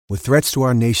With threats to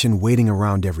our nation waiting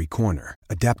around every corner,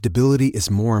 adaptability is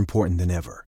more important than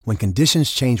ever. When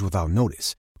conditions change without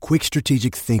notice, quick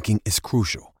strategic thinking is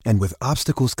crucial. And with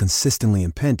obstacles consistently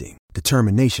impending,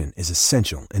 determination is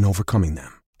essential in overcoming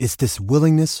them. It's this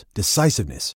willingness,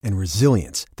 decisiveness, and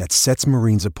resilience that sets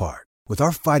Marines apart. With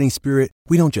our fighting spirit,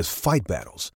 we don't just fight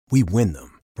battles, we win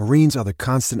them. Marines are the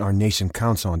constant our nation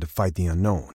counts on to fight the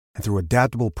unknown. And through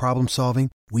adaptable problem solving,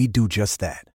 we do just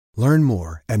that. Learn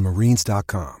more at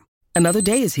marines.com. Another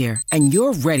day is here, and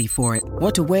you're ready for it.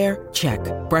 What to wear? Check.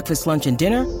 Breakfast, lunch, and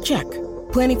dinner? Check.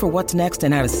 Planning for what's next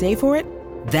and how to save for it?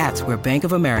 That's where Bank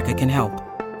of America can help.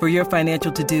 For your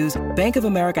financial to-dos, Bank of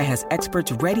America has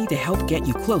experts ready to help get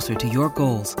you closer to your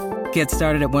goals. Get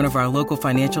started at one of our local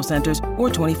financial centers or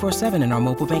 24/7 in our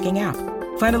mobile banking app.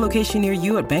 Find a location near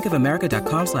you at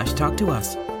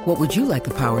bankofamerica.com/talktous. What would you like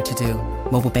the power to do?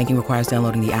 Mobile banking requires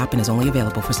downloading the app and is only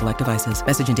available for select devices.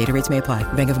 Message and data rates may apply.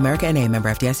 Bank of America N.A., member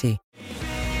FDIC.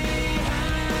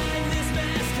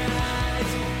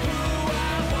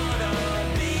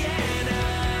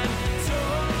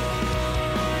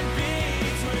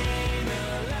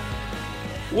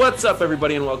 What's up,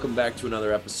 everybody, and welcome back to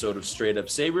another episode of Straight Up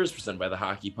Sabres, presented by the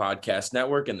Hockey Podcast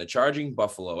Network and the Charging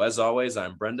Buffalo. As always,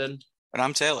 I'm Brendan. And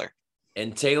I'm Taylor.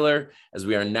 And Taylor, as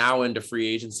we are now into free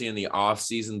agency in the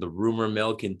offseason, the rumor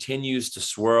mill continues to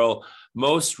swirl.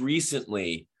 Most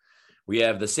recently, we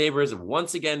have the Sabres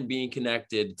once again being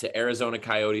connected to Arizona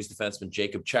Coyotes defenseman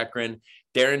Jacob Chychrun.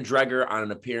 Darren Dreger on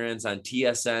an appearance on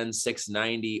TSN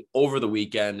 690 over the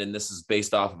weekend, and this is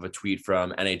based off of a tweet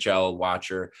from NHL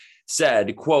Watcher,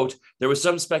 said, quote, "There was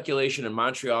some speculation in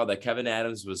Montreal that Kevyn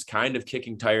Adams was kind of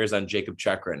kicking tires on Jacob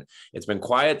Chychrun. It's been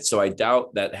quiet, so I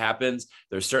doubt that happens.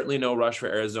 There's certainly no rush for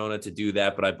Arizona to do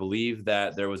that, but I believe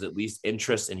that there was at least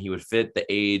interest and he would fit the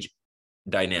age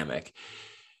dynamic.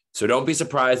 So don't be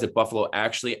surprised if Buffalo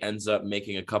actually ends up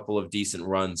making a couple of decent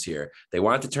runs here. They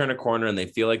want to turn a corner and they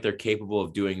feel like they're capable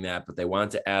of doing that, but they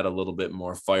want to add a little bit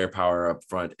more firepower up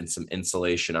front and some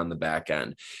insulation on the back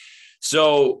end."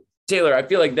 So Taylor, I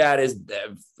feel like that is,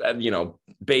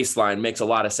 baseline makes a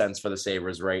lot of sense for the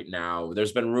Sabres right now.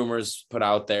 There's been rumors put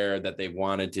out there that they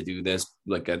wanted to do this,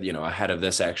 ahead of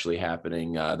this actually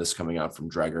happening, this coming out from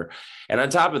Dreger. And on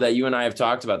top of that, you and I have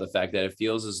talked about the fact that it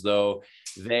feels as though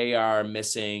they are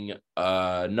missing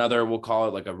another, we'll call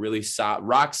it like a really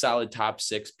rock solid top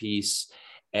six piece.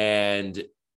 And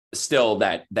still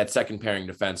that second pairing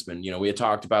defenseman, we had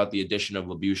talked about the addition of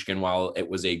Lyubushkin. While it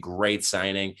was a great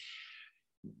signing,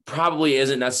 probably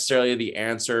isn't necessarily the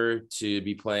answer to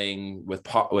be playing with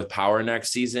power next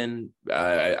season.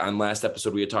 On last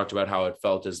episode, we had talked about how it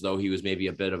felt as though he was maybe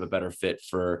a bit of a better fit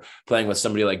for playing with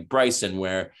somebody like Bryson,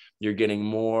 where you're getting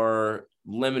more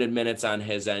limited minutes on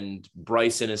his end.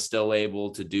 Bryson is still able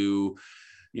to do,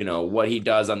 what he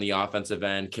does on the offensive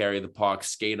end, carry the puck,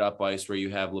 skate up ice, where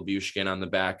you have Lyubushkin on the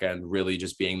back end, really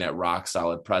just being that rock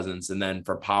solid presence. And then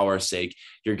for power's sake,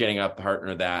 you're getting a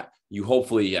partner that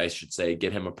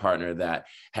get him a partner that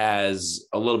has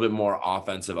a little bit more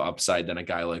offensive upside than a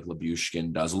guy like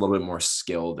Lyubushkin does, a little bit more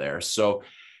skill there. So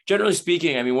generally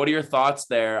speaking, I mean, what are your thoughts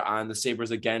there on the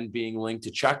Sabres again being linked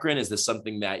to Chychrun? Is this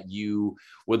something that you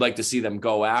would like to see them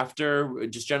go after?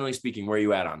 Just generally speaking, where are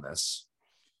you at on this?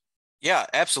 Yeah,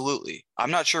 absolutely.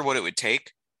 I'm not sure what it would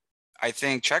take. I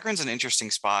think Chychrun's an interesting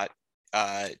spot.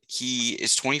 He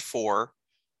is 24.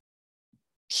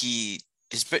 He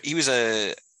was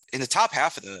in the top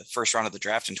half of the first round of the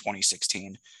draft in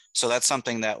 2016. So that's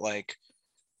something that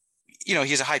he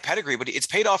has a high pedigree, but it's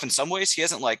paid off in some ways. He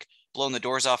hasn't blown the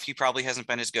doors off. He probably hasn't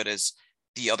been as good as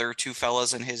the other two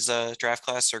fellas in his draft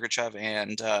class, Sergachev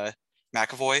and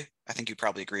McAvoy. I think you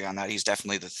probably agree on that. He's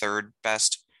definitely the third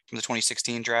best from the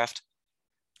 2016 draft.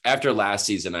 After last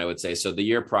season, I would say. So the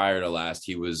year prior to last,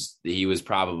 he was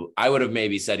probably, I would have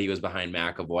maybe said he was behind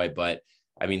McAvoy, but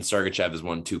I mean, Sergachev has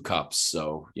won 2 cups.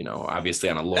 So, obviously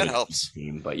on a low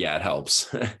team, but yeah, it helps.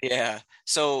 Yeah.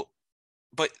 So,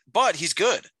 but he's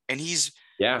good. And he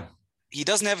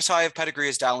doesn't have as high of pedigree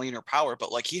as Dahlin or Power,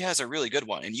 but he has a really good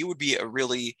one. And you would be a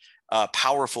really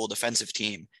powerful defensive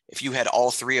team if you had all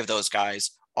 3 of those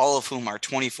guys, all of whom are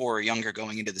 24 or younger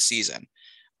going into the season.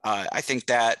 I think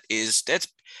that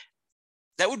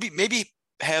would be maybe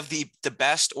have the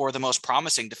best or the most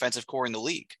promising defensive core in the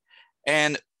league.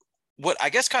 And what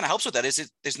I guess kind of helps with that is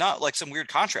it's not some weird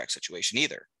contract situation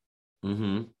either.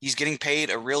 Mm-hmm. He's getting paid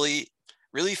a really,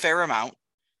 really fair amount.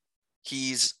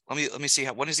 Let me see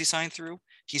when is he signed through?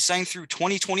 He's signed through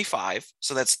 2025.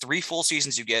 So that's 3 full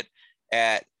seasons you get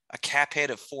at a cap hit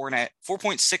of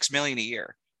 $4.6 million a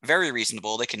year. Very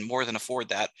reasonable. They can more than afford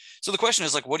that. So the question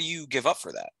is what do you give up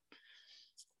for that?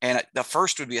 And the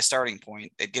first would be a starting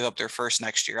point. They'd give up their first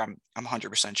next year. I'm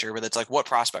 100% sure, but it's like, what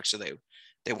prospects do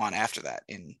they want after that?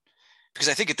 And because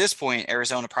I think at this point,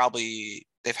 Arizona probably,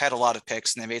 they've had a lot of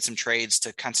picks and they made some trades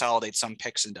to consolidate some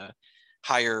picks into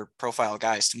higher profile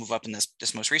guys to move up in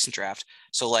this most recent draft.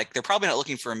 So like, they're probably not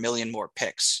looking for a million more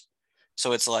picks.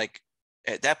 So it's like,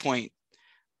 at that point,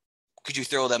 could you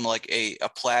throw them like a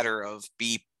platter of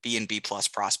B and B plus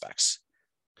prospects?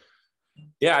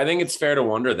 Yeah, I think it's fair to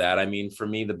wonder that. I mean, for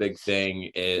me, the big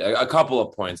thing is a couple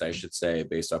of points, I should say,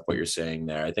 based off what you're saying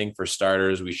there. I think for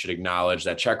starters, we should acknowledge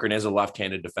that Chekrin is a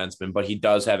left-handed defenseman, but he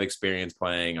does have experience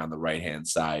playing on the right-hand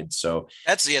side. So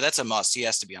that's a must. He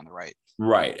has to be on the right.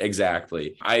 Right,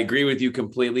 exactly. I agree with you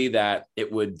completely that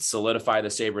it would solidify the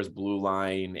Sabres blue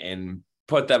line and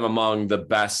put them among the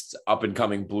best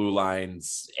up-and-coming blue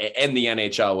lines in the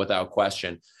NHL without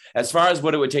question. As far as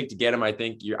what it would take to get him, I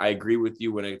think I agree with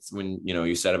you when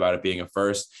you said about it being a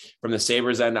first. From the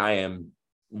Sabres end, I am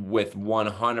with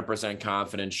 100%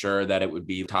 confidence sure that it would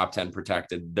be top 10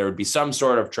 protected. There would be some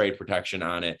sort of trade protection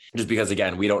on it, just because,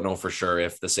 again, we don't know for sure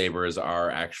if the Sabres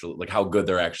are actually, like, how good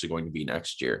they're actually going to be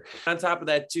next year. On top of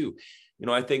that, too,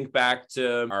 I think back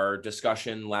to our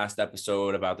discussion last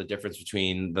episode about the difference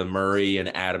between the Murray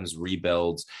and Adams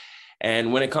rebuilds.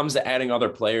 And when it comes to adding other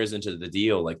players into the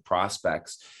deal, like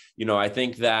prospects, I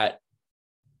think that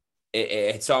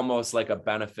it's almost like a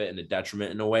benefit and a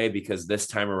detriment in a way, because this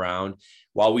time around,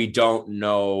 while we don't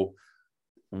know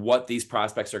what these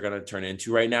prospects are going to turn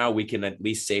into right now, we can at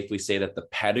least safely say that the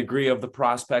pedigree of the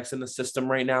prospects in the system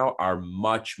right now are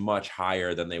much, much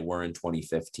higher than they were in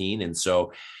 2015. And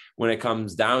so when it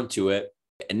comes down to it,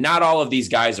 and not all of these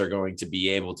guys are going to be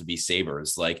able to be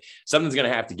Sabres. Like, something's going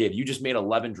to have to give. You just made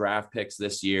 11 draft picks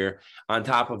this year. On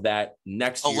top of that,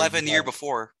 next year, 11 the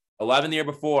year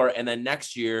before, and then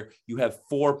next year you have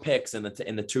 4 picks in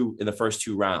the first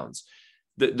 2 rounds.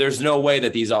 There's no way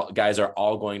that these guys are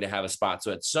all going to have a spot.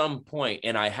 So at some point,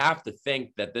 and I have to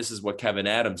think that this is what Kevin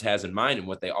Adams has in mind and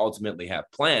what they ultimately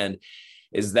have planned,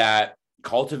 is that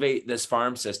cultivate this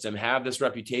farm system, have this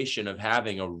reputation of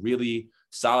having a really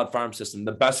solid farm system,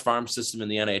 the best farm system in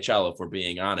the NHL, if we're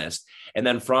being honest. And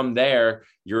then from there,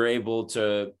 you're able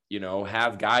to,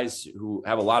 have guys who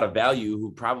have a lot of value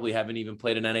who probably haven't even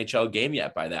played an NHL game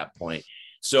yet by that point.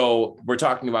 So we're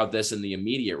talking about this in the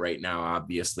immediate right now,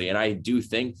 obviously. And I do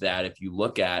think that if you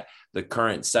look at the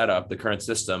current setup, the current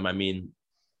system, I mean,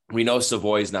 we know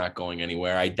Savoy's not going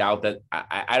anywhere. I doubt that.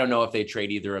 I don't know if they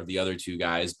trade either of the other 2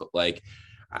 guys, but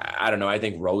I don't know. I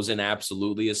think Rosen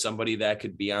absolutely is somebody that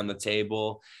could be on the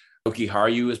table.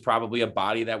 Jokiharju is probably a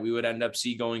body that we would end up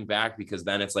going back, because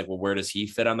then it's like, well, where does he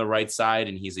fit on the right side?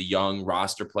 And he's a young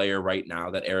roster player right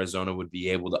now that Arizona would be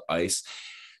able to ice.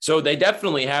 So they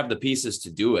definitely have the pieces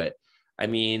to do it. I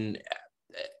mean,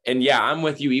 and yeah, I'm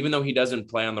with you. Even though he doesn't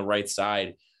play on the right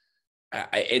side,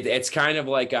 it's kind of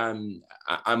like I'm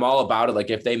all about it. Like,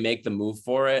 if they make the move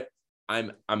for it,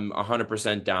 I'm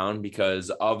 100% down,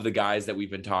 because of the guys that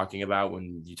we've been talking about.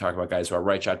 When you talk about guys who are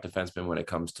right shot defensemen, when it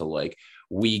comes to like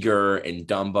Weegar and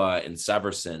Dumba and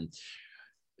Severson,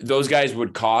 those guys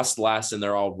would cost less and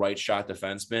they're all right shot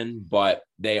defensemen, but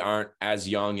they aren't as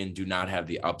young and do not have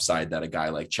the upside that a guy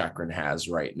like Chekrin has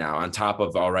right now, on top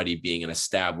of already being an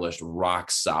established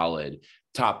rock solid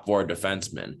top 4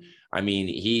 defenseman. I mean,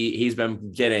 he's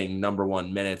been getting number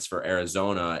 1 minutes for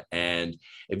Arizona. And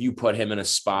if you put him in a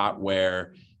spot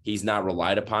where he's not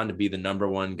relied upon to be the number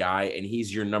 1 guy, and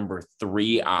he's your number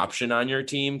 3 option on your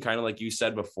team, kind of like you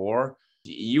said before,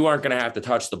 you aren't going to have to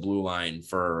touch the blue line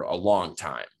for a long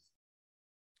time.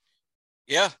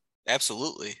 Yeah,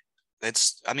 absolutely.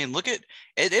 Look at it.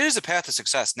 It is a path to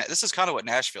success. This is kind of what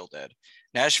Nashville did.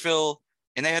 Nashville,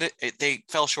 and they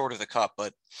fell short of the cup,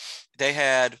 but they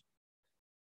had,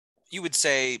 you would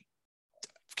say,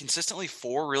 consistently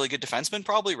 4 really good defensemen,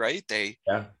 probably, right? They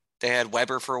had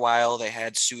Weber for a while, they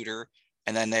had Suter,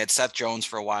 and then they had Seth Jones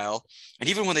for a while. And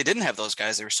even when they didn't have those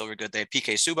guys, they were still good. They had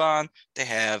PK Subban, they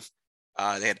had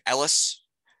Ellis,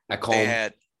 they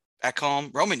had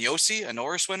Ekholm, Roman Josi, a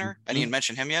Norris winner. I didn't even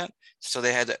mention him yet. So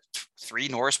they had 3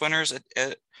 Norris winners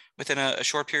within a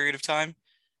short period of time.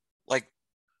 Like,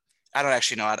 I don't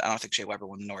actually know. I don't think Shea Weber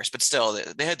won the Norris, but still,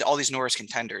 they had all these Norris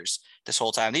contenders this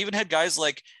whole time. They even had guys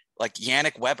like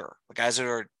Yannick Weber, the guys that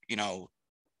are,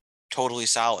 totally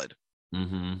solid.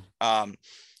 Mm-hmm.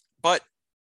 But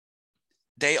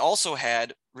they also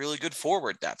had really good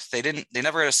forward depth. They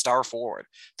never had a star forward.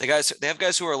 They have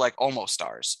guys who are like almost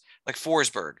stars, like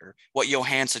Forsberg, or what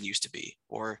Johansson used to be,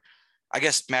 or I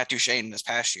guess Matt Duchene this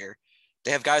past year.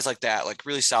 They have guys like that, like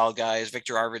really solid guys,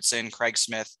 Victor Arvidsson, Craig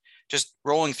Smith, just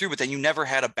rolling through, but then you never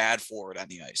had a bad forward on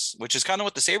the ice, which is kind of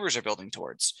what the Sabres are building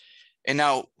towards. And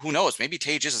now who knows? Maybe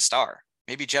Tage is a star.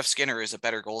 Maybe Jeff Skinner is a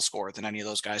better goal scorer than any of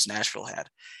those guys Nashville had.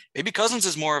 Maybe Cousins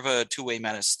is more of a two-way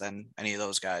menace than any of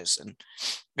those guys. And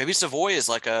maybe Savoy is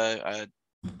like a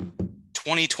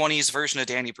 2020s version of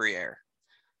Danny Briere.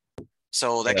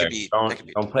 So that could be.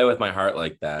 Don't play with my heart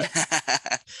like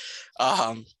that.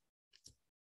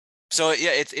 So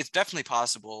yeah, it's definitely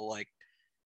possible like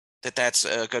that's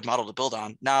a good model to build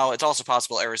on. Now it's also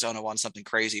possible Arizona wants something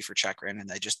crazy for Chekrin and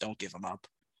they just don't give him up.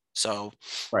 So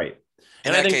right.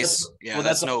 In that case,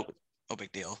 that's no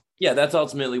big deal. Yeah, that's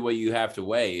ultimately what you have to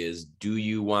weigh is, do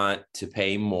you want to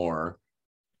pay more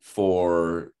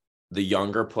for the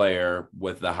younger player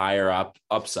with the higher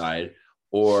upside,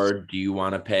 or do you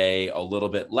want to pay a little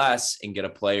bit less and get a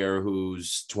player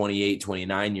who's 28,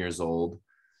 29 years old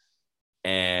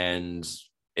and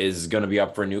is going to be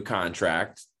up for a new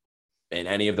contract? In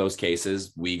any of those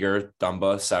cases, Weegar,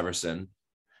 Dumba, Severson,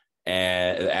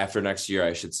 and after next year,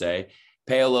 I should say,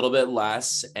 pay a little bit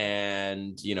less,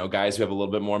 and guys who have a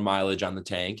little bit more mileage on the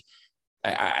tank.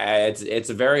 It's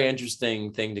a very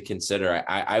interesting thing to consider.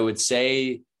 I would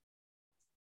say,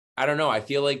 I don't know. I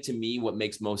feel like, to me, what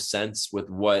makes most sense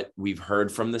with what we've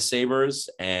heard from the Sabres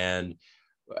and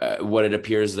what it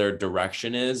appears their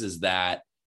direction is that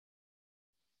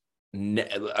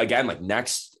again, like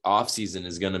next offseason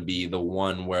is going to be the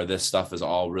one where this stuff is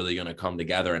all really going to come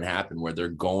together and happen, where they're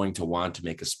going to want to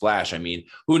make a splash. I mean,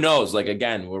 who knows? Like,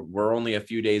 again, we're only a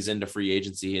few days into free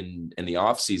agency in the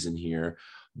offseason here,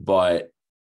 but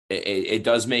it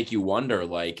does make you wonder,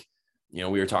 like, we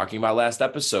were talking about last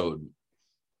episode,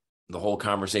 the whole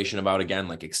conversation about, again,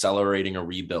 like accelerating a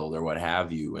rebuild or what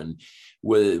have you. And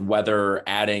whether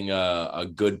adding a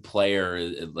good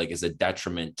player like is a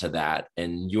detriment to that.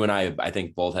 And you and I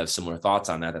think both have similar thoughts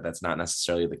on that that's not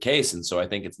necessarily the case. And so I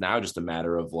think it's now just a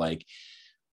matter of like,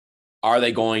 are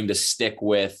they going to stick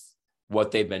with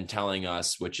what they've been telling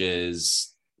us, which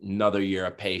is another year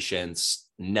of patience?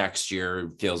 Next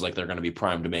year feels like they're going to be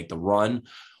primed to make the run,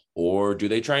 or do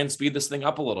they try and speed this thing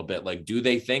up a little bit? Like, do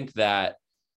they think that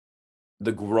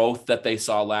the growth that they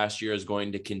saw last year is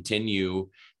going to continue,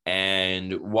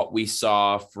 and what we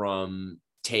saw from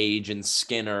Tage and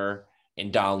Skinner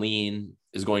and Dahlin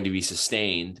is going to be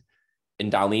sustained? In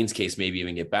Dahlin's case, maybe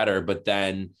even get better. But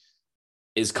then,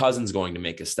 is Cousins going to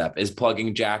make a step? Is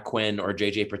plugging Jack Quinn or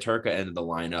JJ Peterka into the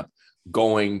lineup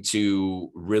going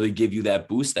to really give you that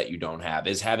boost that you don't have?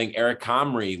 Is having Eric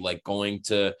Comrie like going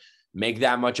to make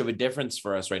that much of a difference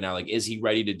for us right now? Like, is he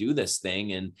ready to do this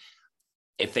thing? And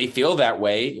if they feel that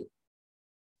way,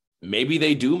 maybe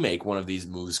they do make one of these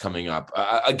moves coming up.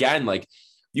 Again, like,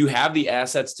 you have the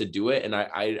assets to do it. And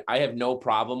I have no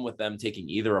problem with them taking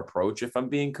either approach, if I'm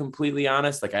being completely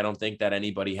honest. Like, I don't think that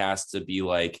anybody has to be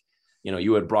like,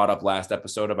 you had brought up last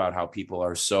episode about how people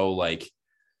are so like,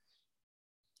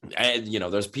 and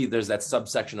there's that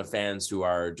subsection of fans who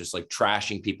are just like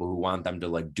trashing people who want them to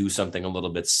like do something a little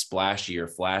bit splashy or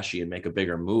flashy and make a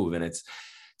bigger move. And it's,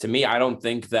 to me, I don't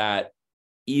think that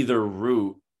either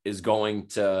route is going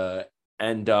to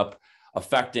end up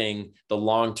affecting the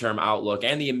long-term outlook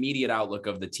and the immediate outlook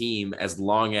of the team, as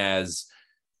long as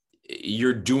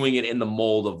you're doing it in the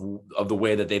mold of the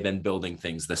way that they've been building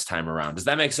things this time around. Does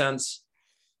that make sense?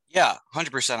 Yeah,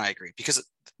 100%. I agree, because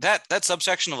that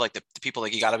subsection of like the people,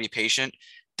 like, you got to be patient,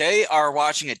 they are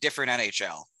watching a different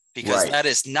NHL, because that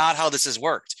is not how this has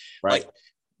worked. Right. Like,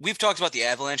 we've talked about the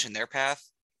Avalanche and their path.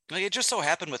 Like, it just so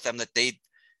happened with them that they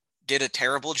did a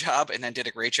terrible job and then did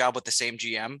a great job with the same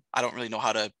GM. I don't really know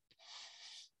how to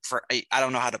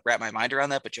wrap my mind around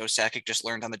that, but Joe Sakic just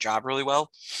learned on the job really well.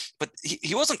 But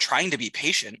he wasn't trying to be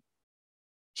patient.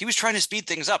 He was trying to speed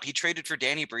things up. He traded for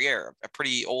Danny Briere, a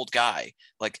pretty old guy.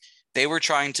 Like, they were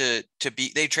trying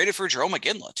they traded for Jarome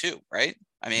Iginla too, right?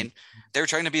 I mean, they were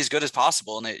trying to be as good as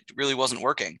possible, and it really wasn't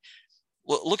working.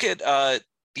 Well, look at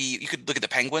you could look at the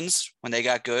Penguins when they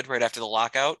got good right after the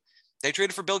lockout. They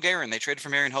traded for Bill Guerin. They traded for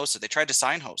Marian Hossa. They tried to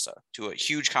sign Hossa to a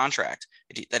huge contract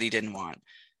that he didn't want.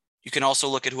 You can also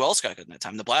look at who else got good in that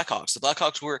time. The Blackhawks. The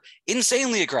Blackhawks were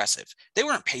insanely aggressive. They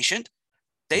weren't patient.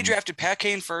 They drafted Pat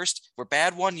Kane first, were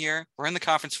bad 1 year, were in the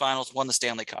conference finals, won the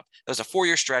Stanley Cup. It was a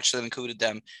 4-year stretch that included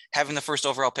them having the first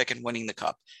overall pick and winning the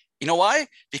cup. You know why?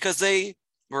 Because they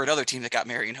were another team that got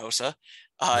Marian Hossa.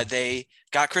 They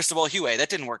got Cristobal Huey. That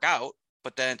didn't work out,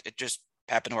 but then it just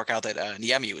happened to work out that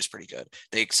Niemi was pretty good.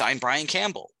 They signed Brian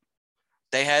Campbell.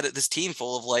 They had this team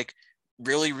full of like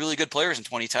really, really good players in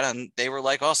 2010, and they were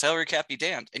like, oh, salary cap be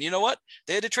damned. And you know what?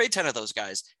 They had to trade 10 of those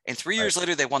guys, and 3 years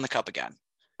later, they won the cup again.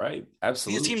 Right.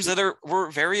 Absolutely. These teams that were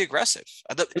very aggressive.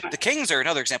 The Kings are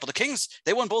another example. The Kings,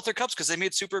 they won both their cups because they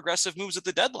made super aggressive moves at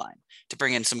the deadline to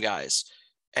bring in some guys.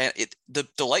 And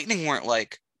the Lightning weren't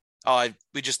like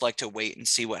we just like to wait and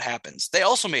see what happens. They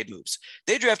also made moves.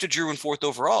 They drafted Drew in 4th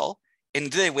overall. And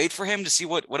did they wait for him to see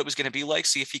what it was going to be like,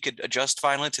 see if he could adjust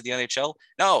finally to the NHL?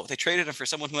 No, they traded him for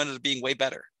someone who ended up being way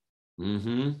better.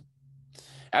 Mm-hmm.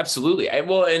 Absolutely.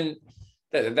 And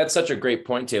that's such a great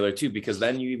point, Taylor, too, because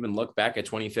then you even look back at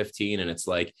 2015 and it's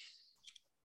like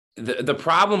the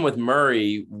problem with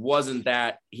Murray wasn't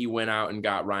that he went out and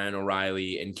got Ryan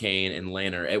O'Reilly and Kane and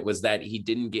Lanner. It was that he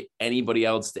didn't get anybody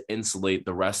else to insulate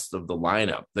the rest of the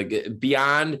lineup. Like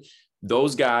beyond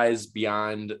those guys,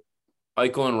 beyond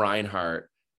Eichel and Reinhart,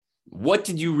 what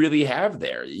did you really have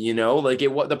there?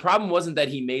 The problem wasn't that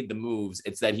he made the moves.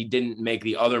 It's that he didn't make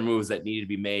the other moves that needed to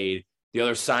be made, the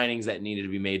other signings that needed to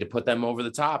be made to put them over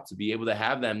the top, to be able to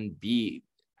have them be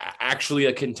actually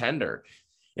a contender.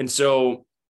 And so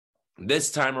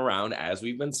this time around, as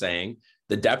we've been saying,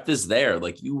 the depth is there.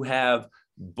 Like you have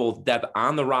both depth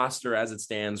on the roster as it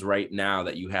stands right now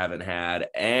that you haven't had,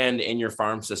 and in your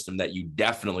farm system that you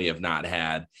definitely have not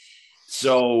had.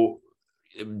 So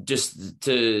just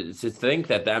to think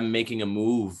that them making a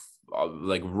move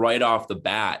like right off the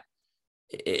bat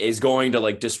is going to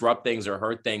like disrupt things or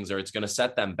hurt things, or it's going to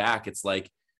set them back. It's like,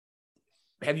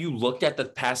 have you looked at the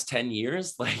past 10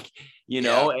 years? Like,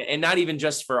 and not even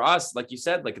just for us, like you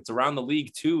said, like it's around the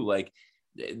league too. Like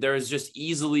there's just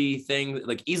easily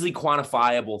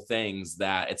quantifiable things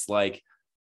that it's like,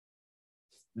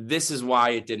 this is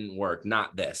why it didn't work,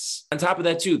 not this. On top of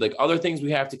that too, like other things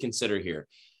we have to consider here.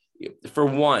 For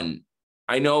one,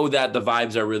 I know that the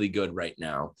vibes are really good right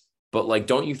now, but like,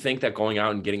 don't you think that going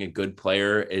out and getting a good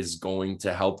player is going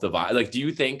to help the vibe? Like, do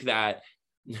you think that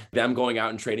them going out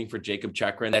and trading for Jacob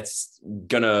Chekrin, that's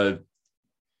going to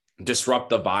disrupt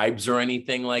the vibes or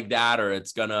anything like that? Or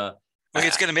it's going to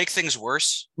make things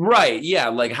worse? Right. Yeah.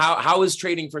 Like how is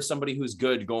trading for somebody who's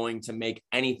good going to make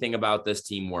anything about this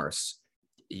team worse?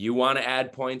 You want to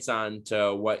add points on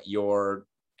to what your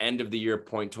end of the year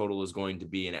point total is going to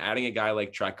be, and adding a guy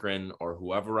like Chekrin or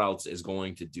whoever else is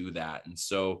going to do that. And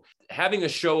so having a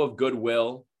show of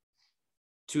goodwill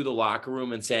to the locker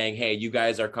room and saying, hey, you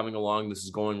guys are coming along, this is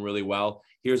going really well,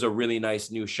 here's a really nice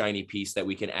new shiny piece that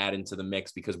we can add into the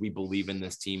mix because we believe in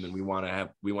this team and we want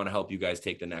to help you guys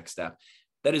take the next step.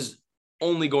 That is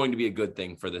only going to be a good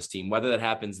thing for this team, whether that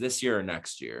happens this year or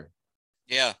next year.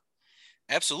 Yeah.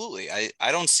 Absolutely.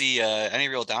 I don't see any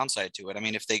real downside to it. I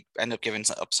mean, if they end up giving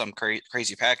up some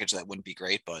crazy package, that wouldn't be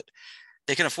great, but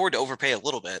they can afford to overpay a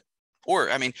little bit. Or,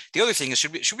 I mean, the other thing is,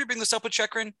 should we bring this up with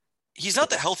Chekrin? He's not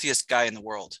the healthiest guy in the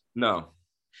world. No.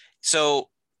 So,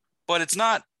 but it's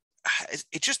not,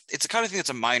 it's the kind of thing that's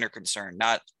a minor concern,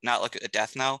 not like a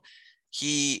death knell.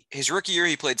 His rookie year,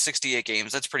 he played 68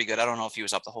 games. That's pretty good. I don't know if he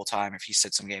was up the whole time, if he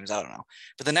sit some games, I don't know.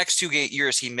 But the next 2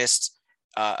 years, he missed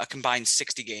a combined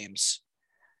 60 games.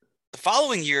 The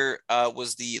following year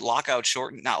was the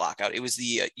it was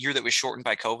the year that was shortened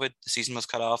by COVID. The season was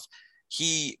cut off.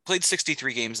 He played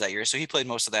 63 games that year, so he played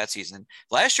most of that season.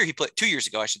 Last year, 2 years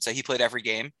ago, I should say, he played every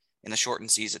game in the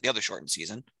shortened season, the other shortened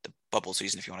season, the bubble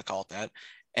season, if you want to call it that.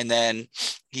 And then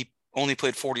he only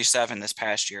played 47 this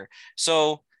past year.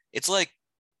 So it's like,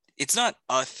 it's not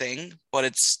a thing,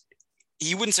 but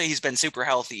you wouldn't say he's been super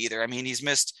healthy either. I mean, he's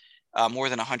missed more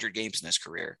than 100 games in his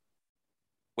career,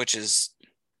 which is,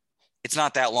 it's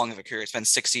not that long of a career. It's been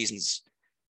 6 seasons.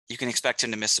 You can expect him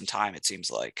to miss some time, it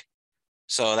seems like.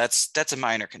 So that's a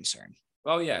minor concern.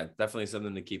 Oh yeah, definitely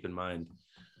something to keep in mind.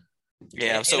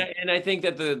 Yeah. And I think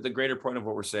that the greater point of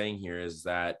what we're saying here is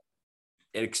that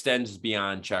it extends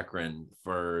beyond Chekrin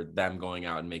for them going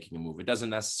out and making a move. It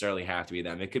doesn't necessarily have to be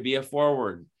them. It could be a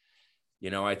forward.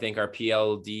 I think our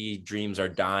PLD dreams are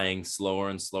dying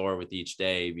slower and slower with each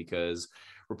day because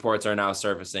reports are now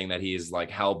surfacing that he's like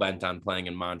hell bent on playing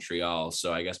in Montreal.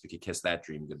 So I guess we could kiss that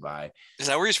dream goodbye. Is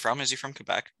that where he's from? Is he from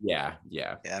Quebec? Yeah.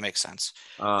 Yeah, that makes sense.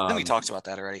 I think we talked about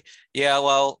that already. Yeah,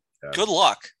 well, Good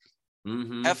luck.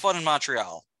 Mm-hmm. Have fun in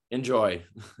Montreal. Enjoy.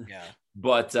 Yeah.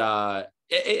 But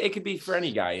it could be for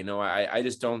any guy. I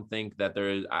just don't think that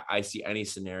I see any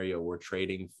scenario where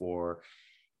trading for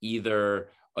either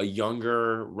a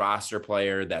younger roster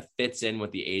player that fits in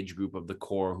with the age group of the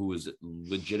core who is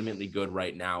legitimately good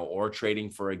right now, or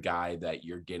trading for a guy that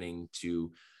you're getting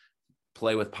to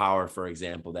play with power, for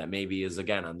example, that maybe is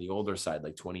again on the older side,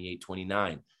 like 28,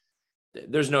 29.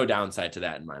 There's no downside to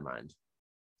that in my mind.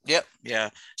 Yep. Yeah.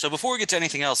 So before we get to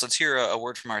anything else, let's hear a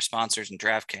word from our sponsors and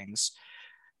DraftKings.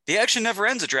 The action never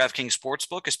ends at DraftKings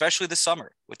Sportsbook, especially this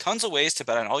summer. With tons of ways to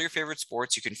bet on all your favorite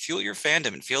sports, you can fuel your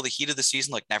fandom and feel the heat of the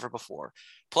season like never before.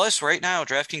 Plus, right now,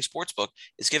 DraftKings Sportsbook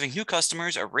is giving new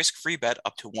customers a risk-free bet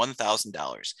up to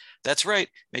 $1,000. That's right.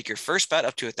 Make your first bet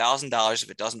up to $1,000 if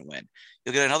it doesn't win.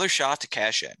 You'll get another shot to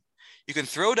cash in. You can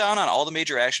throw down on all the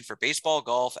major action for baseball,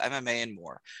 golf, MMA, and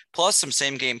more. Plus some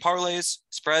same-game parlays,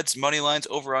 spreads, money lines,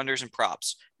 over-unders, and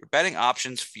props. Your betting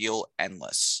options feel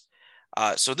endless.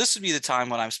 So this would be the time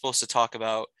when I'm supposed to talk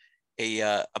about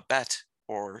a bet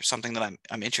or something that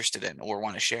I'm interested in or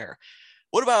want to share.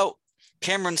 What about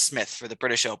Cameron Smith for the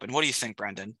British Open? What do you think,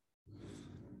 Brendan?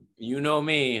 You know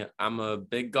me, I'm a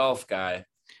big golf guy.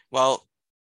 Well,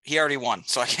 he already won,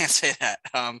 so I can't say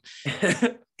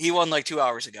that. He won like 2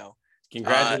 hours ago.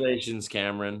 Congratulations,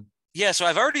 Cameron. Yeah, so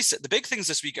I've already said the big things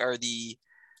this week are the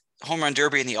Home Run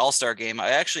Derby and the All-Star Game.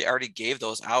 I actually already gave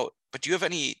those out, but do you have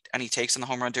any takes on the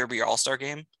Home Run Derby or All-Star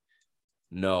Game?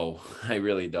 No, I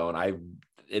really don't.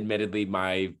 Admittedly,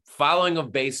 my following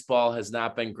of baseball has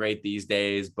not been great these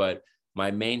days, but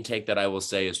my main take that I will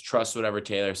say is trust whatever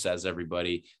Taylor says,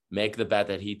 everybody. Make the bet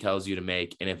that he tells you to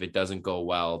make. And if it doesn't go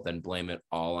well, then blame it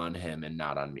all on him and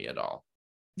not on me at all.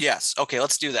 Yes. Okay,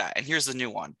 let's do that. And here's the new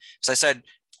one. So I said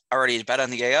already bet on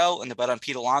the AL and the bet on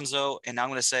Pete Alonso. And now I'm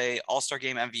going to say All-Star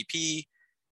Game MVP,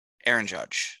 Aaron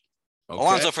Judge. Okay.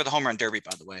 Alonso for the Home Run Derby,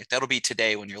 by the way. That'll be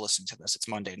today when you're listening to this. It's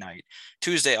Monday night.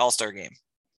 Tuesday, All-Star Game.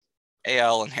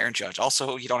 AL and Aaron Judge.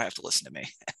 Also, you don't have to listen to me.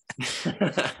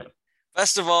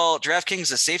 Best of all,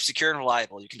 DraftKings is safe, secure, and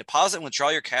reliable. You can deposit and withdraw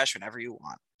your cash whenever you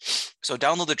want. So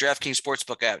download the DraftKings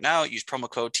Sportsbook app now. Use promo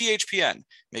code THPN.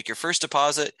 Make your first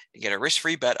deposit and get a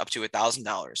risk-free bet up to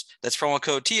 $1,000. That's promo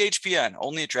code THPN,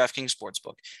 only at DraftKings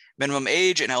Sportsbook. Minimum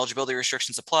age and eligibility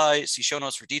restrictions apply. See show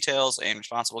notes for details and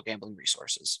responsible gambling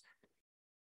resources.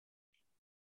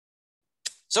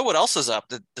 So what else is up?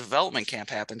 The development camp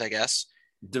happened, I guess.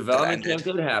 Development camp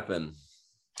did happen.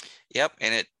 Yep,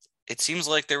 and it seems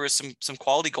like there was some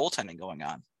quality goaltending going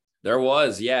on. There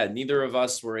was, yeah. Neither of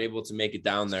us were able to make it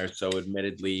down there. So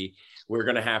admittedly, we're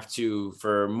going to have to,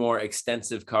 for more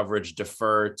extensive coverage,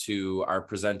 defer to our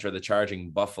presenter, the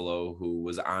Charging Buffalo, who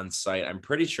was on site, I'm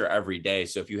pretty sure every day.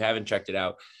 So if you haven't checked it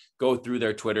out, go through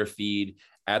their Twitter feed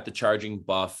at the Charging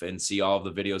Buff and see all of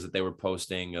the videos that they were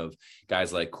posting of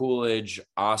guys like Coolidge,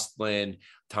 Ostlund,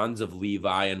 tons of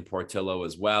Levi and Portillo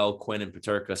as well, Quinn and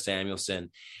Peterka,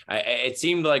 Samuelson. It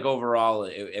seemed like overall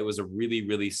it was a really,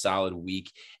 really solid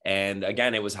week. And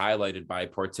again, it was highlighted by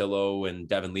Portillo and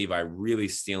Devin Levi really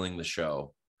stealing the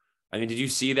show. I mean, did you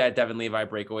see that Devin Levi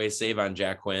breakaway save on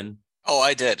Jack Quinn? Oh,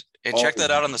 I did. And check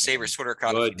that out on the Sabres Twitter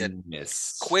account.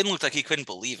 Goodness. Quinn looked like he couldn't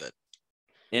believe it.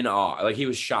 In awe. Like he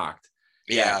was shocked.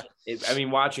 Yeah.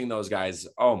 Watching those guys,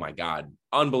 oh my God,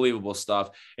 unbelievable stuff.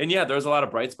 And yeah, there's a lot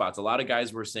of bright spots. A lot of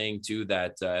guys were saying too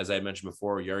that, as I mentioned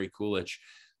before, Yuri Kulich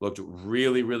looked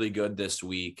really, really good this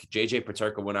week. JJ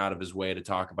Peterka went out of his way to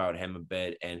talk about him a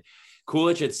bit. And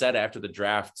Kulich had said after the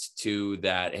draft too,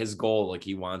 that his goal, like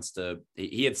he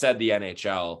had said the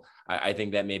NHL. I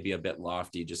think that may be a bit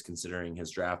lofty just considering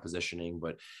his draft positioning,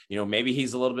 but maybe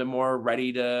he's a little bit more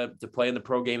ready to play in the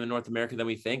pro game in North America than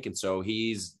we think. And so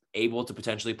he's able to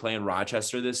potentially play in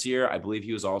Rochester this year. I believe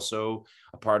he was also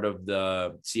a part of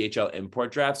the CHL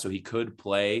import draft, so he could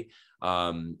play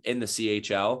in the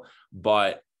CHL.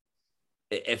 But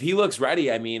if he looks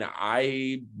ready, I mean,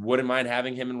 I wouldn't mind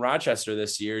having him in Rochester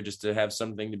this year just to have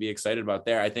something to be excited about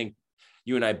there. I think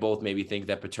you and I both maybe think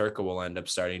that Peterka will end up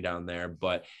starting down there,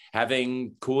 but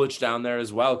having Coolidge down there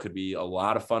as well could be a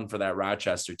lot of fun for that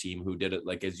Rochester team who did it,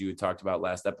 like, as you had talked about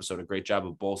last episode, a great job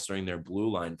of bolstering their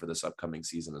blue line for this upcoming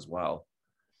season as well.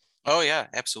 Oh yeah,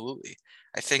 absolutely.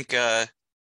 I think, that'd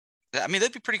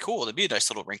be pretty cool. That'd be a nice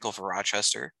little wrinkle for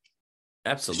Rochester.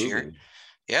 Absolutely.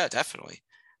 Yeah, definitely.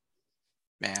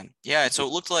 Man. Yeah. So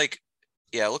it looked like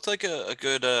a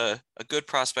good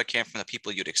prospect camp from the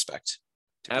people you'd expect.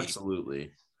 Absolutely.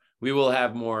 We will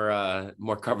have more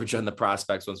coverage on the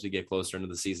prospects once we get closer into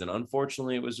the season.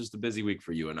 Unfortunately, it was just a busy week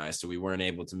for you and I, so we weren't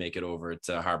able to make it over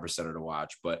to Harbor Center to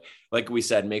watch. But like we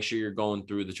said, make sure you're going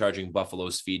through the Charging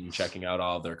Buffalo's feed and checking out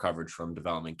all of their coverage from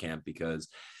development camp because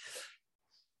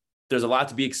there's a lot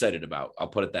to be excited about. I'll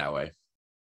put it that way.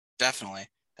 Definitely.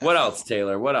 What else,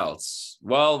 Taylor? What else?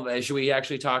 Well, should we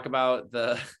actually talk about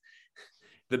the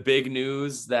big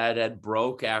news that had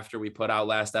broke after we put out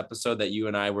last episode that you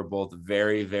and I were both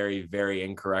very, very, very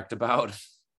incorrect about?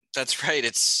 That's right.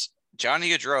 It's Johnny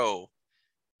Gaudreau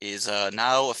is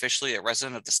now officially a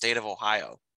resident of the state of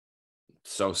Ohio.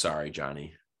 So sorry,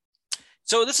 Johnny.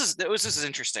 So this is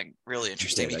interesting, really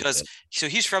interesting because so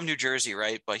he's from New Jersey,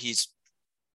 right? But he's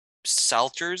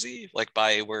South Jersey, like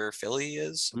by where Philly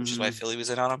is, which is why Philly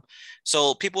was in on him.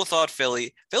 So people thought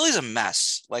Philly's a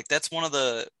mess. Like that's one of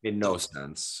the in no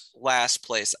sense last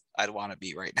place I'd want to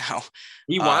be right now.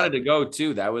 He wanted to go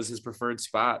too. That was his preferred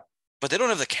spot. But they don't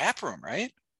have the cap room,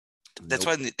 right? That's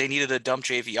why they needed a dump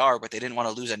JVR, but they didn't want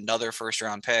to lose another first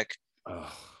round pick.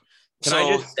 Oh. Can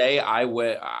I just say, I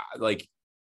would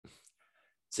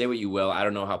say what you will. I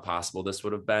don't know how possible this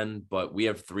would have been, but we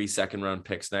have 3 second-round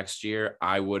picks next year.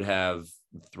 I would have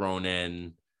thrown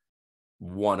in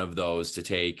one of those to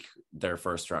take their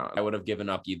first round. I would have given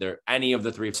up either any of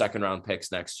the 3 second-round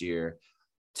picks next year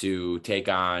to take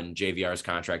on JVR's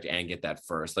contract and get that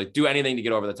first. Like, do anything to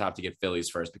get over the top to get Phillies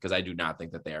first, because I do not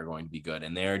think that they are going to be good,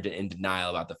 and they're in denial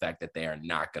about the fact that they are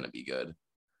not going to be good.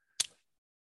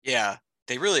 Yeah,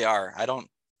 they really are. I don't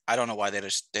know why they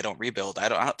don't rebuild.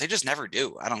 They just never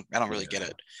do. I don't really get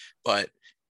it. But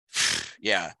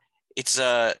yeah, it's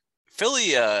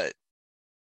Philly.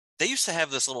 They used to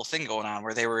have this little thing going on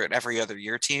where they were an every other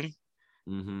year team.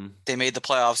 Mm-hmm. They made the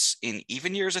playoffs in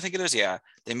even years, I think it is. Yeah,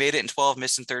 they made it in 12,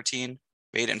 missed in 13,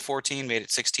 made it in 14, made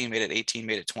it 16, made it 18,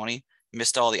 made it 20,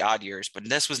 missed all the odd years. But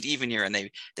this was an even year, and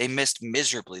they missed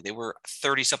miserably. They were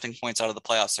 30 something points out of the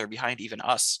playoffs. They're behind even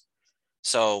us.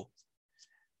 So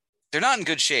they're not in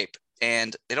good shape,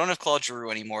 and they don't have Claude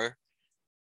Giroux anymore.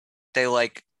 They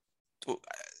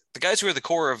the guys who are the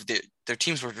core of their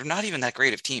teams were not even that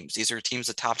great of teams. These are teams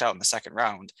that topped out in the second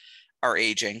round are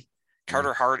aging.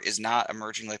 Carter Hart is not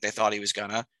emerging like they thought he was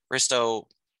gonna. Risto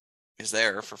is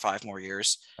there for 5 more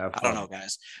years. I don't know,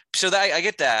 guys. So I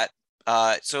get that.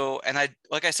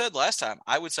 Like I said last time,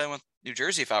 I would sign with New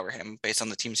Jersey if I were him, based on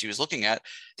the teams he was looking at.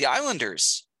 The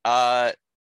Islanders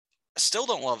still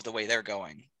don't love the way they're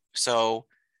going. So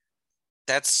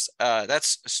that's a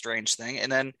strange thing.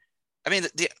 And then, I mean,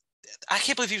 I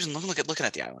can't believe he was looking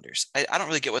at the Islanders. I don't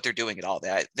really get what they're doing at all.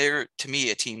 They're, to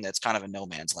me, a team that's kind of a no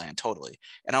man's land, totally.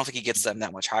 And I don't think he gets them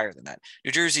that much higher than that.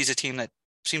 New Jersey's a team that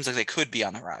seems like they could be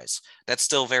on the rise. That's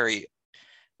still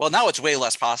now it's way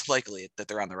less likely that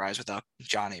they're on the rise without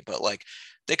Johnny, but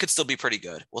they could still be pretty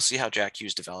good. We'll see how Jack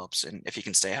Hughes develops and if he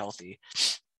can stay healthy.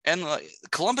 And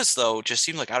Columbus, though, just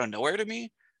seemed like out of nowhere to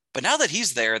me. But now that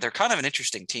he's there, they're kind of an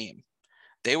interesting team.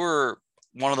 They were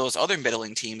one of those other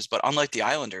middling teams, but unlike the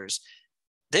Islanders,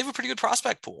 they have a pretty good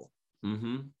prospect pool.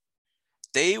 Mm-hmm.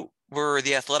 They were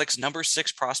the Athletics' number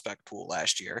 6 prospect pool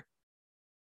last year.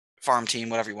 Farm team,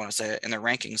 whatever you want to say it, in their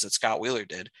rankings that Scott Wheeler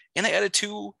did. And they added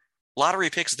 2 lottery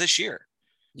picks this year.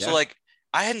 Yeah. So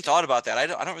I hadn't thought about that. I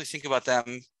don't really think about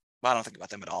them. Well, I don't think about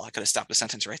them at all. I could have stopped the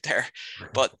sentence right there.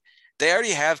 But they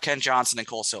already have Ken Johnson and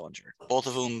Cole Sillinger, both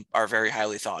of whom are very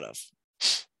highly thought of.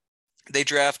 They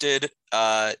drafted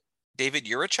David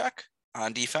Juracek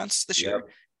on defense this year,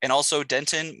 and also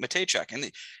Denton Matejchuk.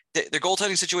 And their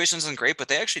goaltending situation isn't great, but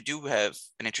they actually do have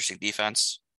an interesting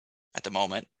defense at the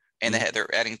moment. And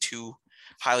they're adding 2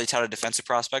 highly touted defensive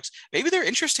prospects. Maybe they're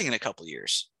interesting in a couple of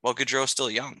years while Gaudreau's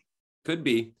still young. Could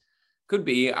be.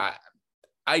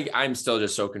 I'm still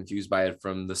just so confused by it,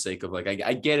 from the sake of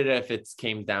I get it if it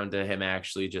came down to him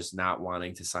actually just not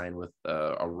wanting to sign with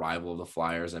a rival of the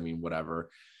Flyers. I mean, whatever.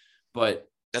 But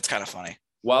that's kind of funny.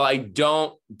 While I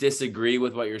don't disagree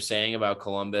with what you're saying about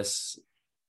Columbus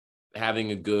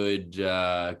having a good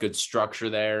structure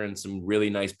there and some really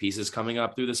nice pieces coming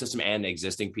up through the system and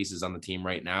existing pieces on the team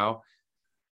right now,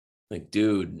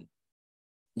 dude,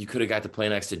 you could have got to play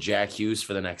next to Jack Hughes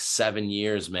for the next 7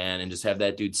 years, man, and just have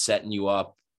that dude setting you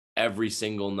up every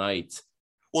single night.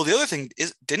 Well, the other thing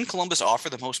is, didn't Columbus offer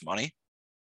the most money?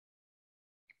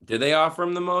 Did they offer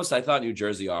him the most? I thought New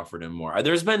Jersey offered him more. I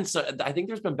think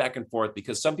there's been back and forth,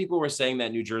 because some people were saying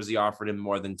that New Jersey offered him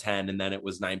more than 10, and then it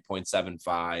was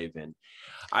 9.75. And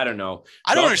I don't know.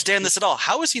 I don't understand this at all.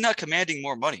 How is he not commanding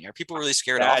more money? Are people really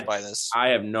scared off by this? I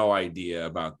have no idea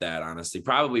about that, honestly.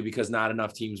 Probably because not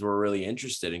enough teams were really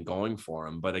interested in going for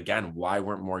him. But again, why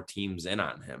weren't more teams in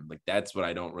on him? That's what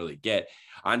I don't really get.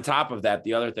 On top of that,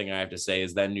 the other thing I have to say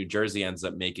is then New Jersey ends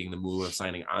up making the move of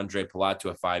signing Andre Palat to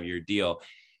a 5-year deal.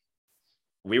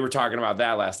 We were talking about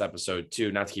that last episode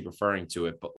too, not to keep referring to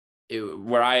it, but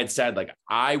where I had said,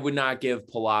 I would not give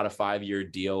Palat a 5-year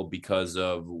deal because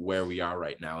of where we are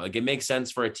right now. It makes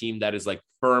sense for a team that is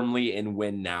firmly in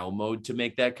win now mode to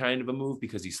make that kind of a move,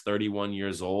 because he's 31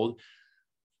 years old.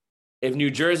 If New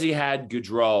Jersey had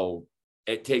Gaudreau,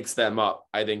 it takes them up,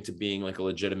 I think, to being a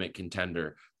legitimate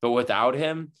contender. But without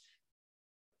him,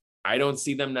 I don't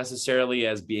see them necessarily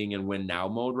as being in win now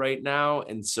mode right now.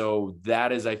 And so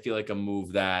that is, I feel a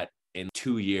move that in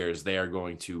 2 years, they are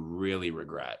going to really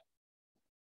regret.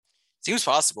 Seems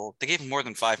possible. They gave him more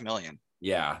than $5 million.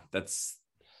 Yeah, that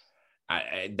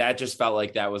just felt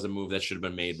like that was a move that should have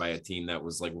been made by a team that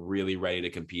was really ready to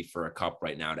compete for a cup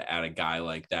right now, to add a guy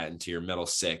like that into your middle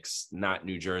 6, not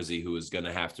New Jersey, who is going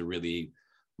to have to really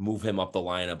move him up the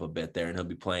lineup a bit there, and he'll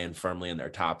be playing firmly in their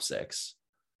top 6.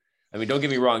 I mean, don't get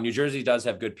me wrong. New Jersey does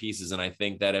have good pieces. And I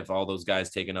think that if all those guys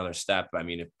take another step, I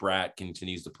mean, if Bratt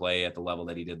continues to play at the level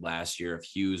that he did last year, if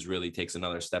Hughes really takes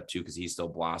another step too, because he's still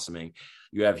blossoming,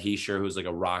 you have Heischer, who's like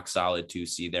a rock solid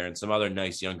 2C there, and some other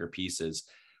nice younger pieces.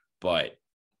 But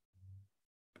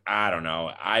I don't know.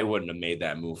 I wouldn't have made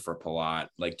that move for Palat,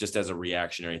 like just as a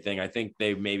reactionary thing. I think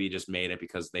they maybe just made it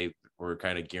because they were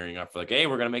kind of gearing up for like, hey,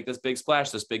 we're going to make this big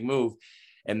splash, this big move.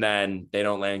 And then they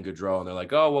don't land Gaudreau and they're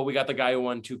like, oh, well, we got the guy who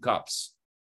won 2 cups.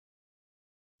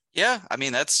 Yeah. I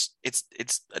mean, it's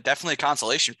definitely a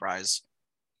consolation prize,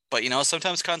 but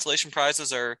sometimes consolation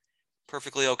prizes are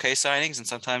perfectly okay signings. And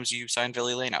sometimes you sign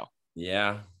Ville Leino.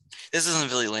 Yeah. This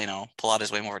isn't Ville Leino. Palat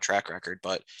is way more of a track record,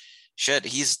 but shit,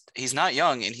 he's not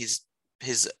young and his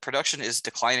production is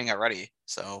declining already.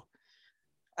 So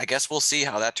I guess we'll see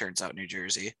how that turns out in New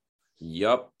Jersey.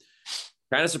 Yep.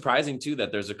 Kind of surprising too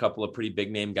that there's a couple of pretty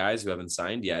big name guys who haven't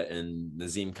signed yet, and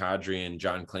Nazem Kadri and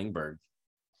John Klingberg.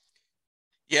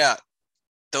 Yeah,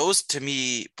 those to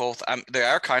me both they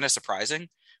are kind of surprising,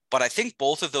 but I think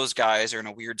both of those guys are in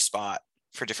a weird spot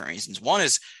for different reasons. One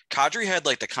is Kadri had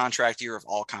like the contract year of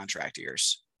all contract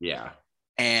years. Yeah.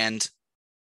 And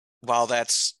while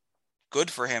that's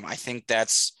good for him, I think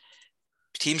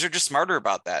teams are just smarter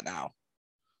about that now.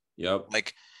 Yep.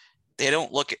 Like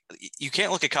you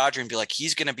can't look at Kadri and be like,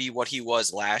 he's going to be what he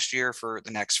was last year for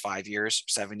the next 5 years,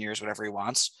 7 years, whatever he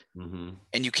wants. Mm-hmm.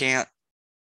 And you can't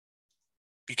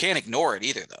ignore it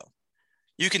either though.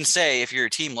 You can say if you're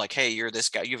a team like, hey, you're this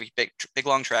guy, you have a big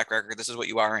long track record. This is what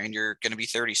you are. And you're going to be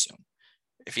 30 soon.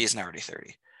 If he isn't already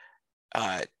 30.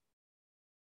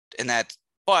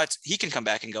 But he can come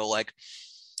back and go like,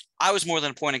 I was more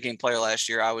than a point a game player last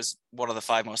year. I was one of the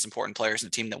 5 most important players in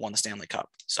the team that won the Stanley Cup.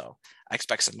 So I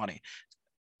expect some money.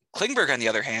 Klingberg, on the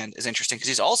other hand, is interesting because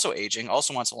he's also aging,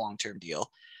 also wants a long-term deal,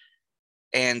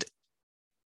 and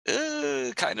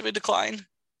kind of in decline.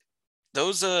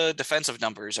 Those defensive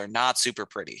numbers are not super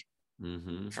pretty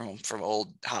from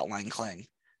old Hotline Kling.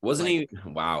 Wasn't he?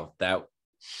 Wow, that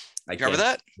I remember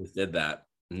that? Just did that?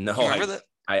 No, remember that?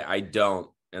 I don't,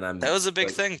 and that was a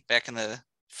big thing back in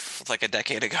like a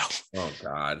decade ago. Oh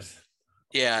God.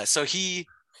 Yeah, so he's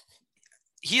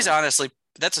honestly,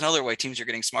 that's another way teams are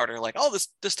getting smarter. Like, oh,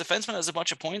 this defenseman has a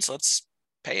bunch of points. Let's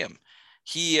pay him.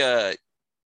 He's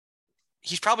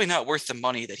probably not worth the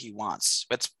money that he wants.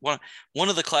 That's one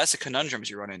of the classic conundrums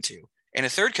you run into. And a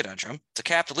third conundrum, it's a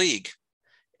capped league,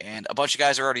 and a bunch of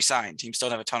guys are already signed. Teams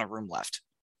don't have a ton of room left.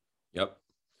 Yep.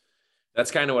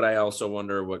 That's kind of what I also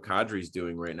wonder what Kadri's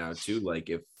doing right now too.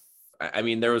 Like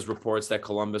there was reports that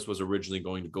Columbus was originally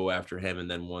going to go after him,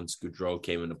 and then once Gaudreau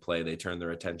came into play, they turned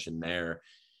their attention there.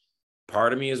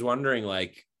 Part of me is wondering,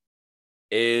 like,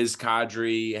 has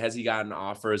he gotten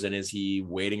offers, and is he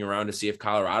waiting around to see if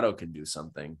Colorado can do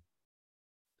something?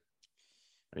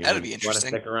 That'd be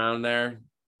interesting. Want to stick around there?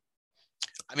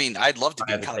 I mean, I'd love to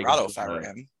be in Colorado if I were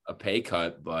him. A pay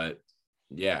cut, but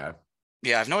yeah.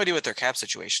 Yeah, I have no idea what their cap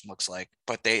situation looks like,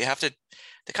 but they kind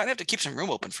of have to keep some room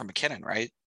open for McKinnon,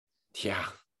 right? Yeah.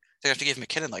 They have to give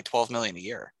McKinnon like $12 million a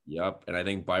year. Yep. And I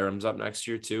think Byram's up next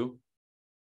year too.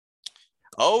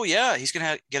 Oh yeah. He's going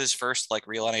to get his first like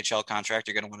real NHL contract.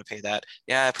 You're going to want to pay that.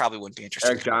 Yeah. I probably wouldn't be interested.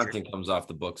 Erik Johnson comes off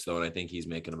the books though. And I think he's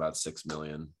making about $6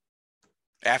 million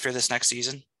after this next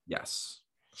season. Yes.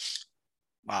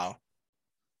 Wow.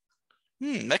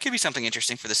 That could be something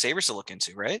interesting for the Sabres to look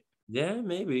into, right? Yeah,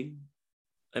 maybe.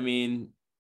 I mean,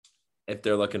 if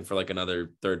they're looking for like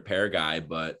another third pair guy,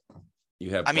 but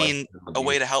you have, a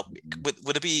way to help.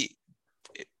 Would it be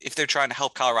if they're trying to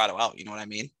help Colorado out? You know what I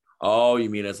mean? Oh, you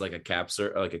mean as like a cap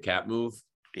move?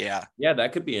 Yeah. Yeah,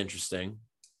 that could be interesting.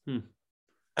 I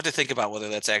have to think about whether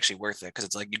that's actually worth it, because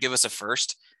it's like you give us a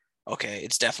first. Okay,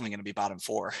 it's definitely going to be bottom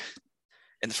 4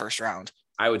 in the first round.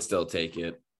 I would still take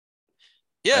it.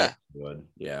 Yeah. I would.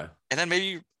 Yeah. And then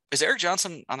maybe is Erik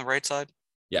Johnson on the right side?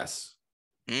 Yes.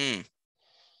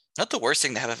 Not the worst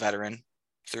thing to have a veteran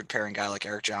third pairing guy like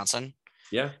Erik Johnson.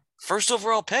 Yeah. First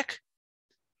overall pick.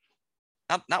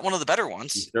 Not one of the better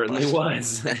ones. He certainly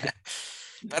was.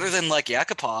 Better than like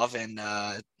Yakupov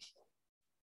and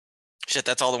shit.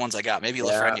 That's all the ones I got. Maybe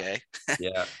Lafreniere.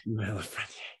 Yeah. Lafreniere.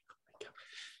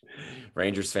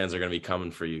 Rangers fans are going to be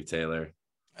coming for you, Taylor.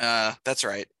 That's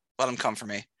right. Let them come for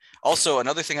me. Also,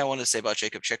 another thing I wanted to say about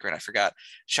Jakob Chychrun, I forgot.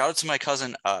 Shout out to my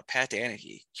cousin, Pat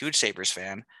Danahy, huge Sabres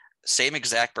fan. Same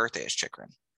exact birthday as Chychrun.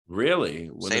 Really?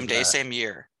 Same day, same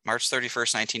year. March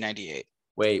 31st, 1998.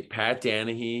 Wait, Pat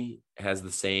Danahy has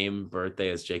the same birthday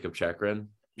as Jakob Chychrun?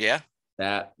 Yeah.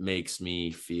 That makes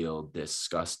me feel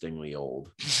disgustingly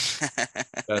old.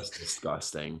 That's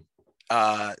disgusting.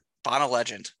 Bono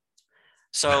legend.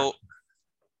 So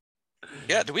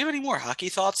Yeah. Do we have any more hockey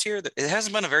thoughts here? It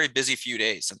hasn't been a very busy few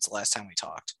days since the last time we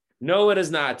talked. No, it is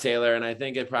not, Taylor, and I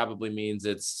think it probably means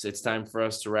it's time for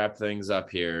us to wrap things up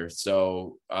here.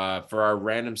 So, for our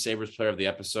random Sabres player of the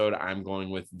episode, I'm going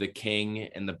with the king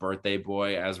and the birthday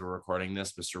boy as we're recording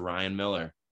this, Mr. Ryan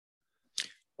Miller.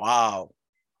 Wow,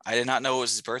 I did not know it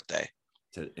was his birthday.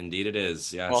 Indeed, it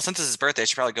is. Yes. Well, since it's his birthday, I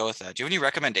should probably go with that. Do you have any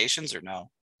recommendations or no?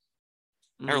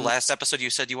 Remember last episode you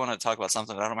said you wanted to talk about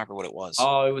something. I don't remember what it was.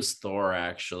 Oh, it was Thor.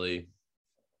 Actually,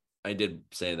 I did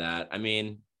say that. I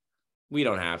mean, we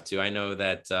don't have to. I know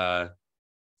that.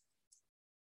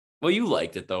 Well, you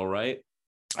liked it though, right?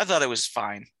 I thought it was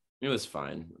fine. It was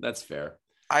fine. That's fair.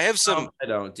 I have some. I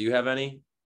don't. Do you have any?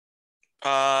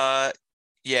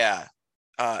 Yeah.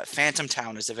 Phantom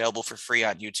Town is available for free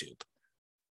on YouTube.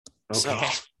 Okay. So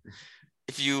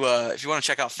if you want to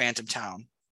check out Phantom Town,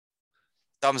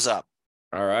 thumbs up.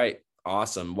 All right.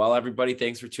 Awesome. Well, everybody,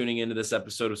 thanks for tuning into this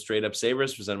episode of Straight Up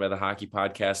Sabres presented by the Hockey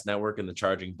Podcast Network and the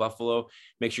Charging Buffalo.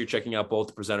 Make sure you're checking out both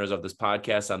the presenters of this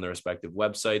podcast on their respective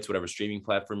websites, whatever streaming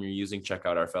platform you're using. Check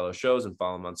out our fellow shows and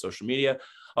follow them on social media.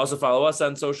 Also follow us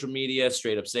on social media,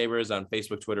 Straight Up Sabres on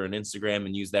Facebook, Twitter, and Instagram,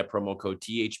 and use that promo code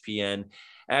THPN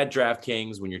at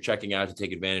DraftKings when you're checking out to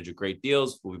take advantage of great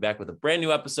deals. We'll be back with a brand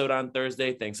new episode on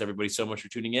Thursday. Thanks everybody so much for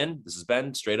tuning in. This has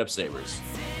been Straight Up Sabres.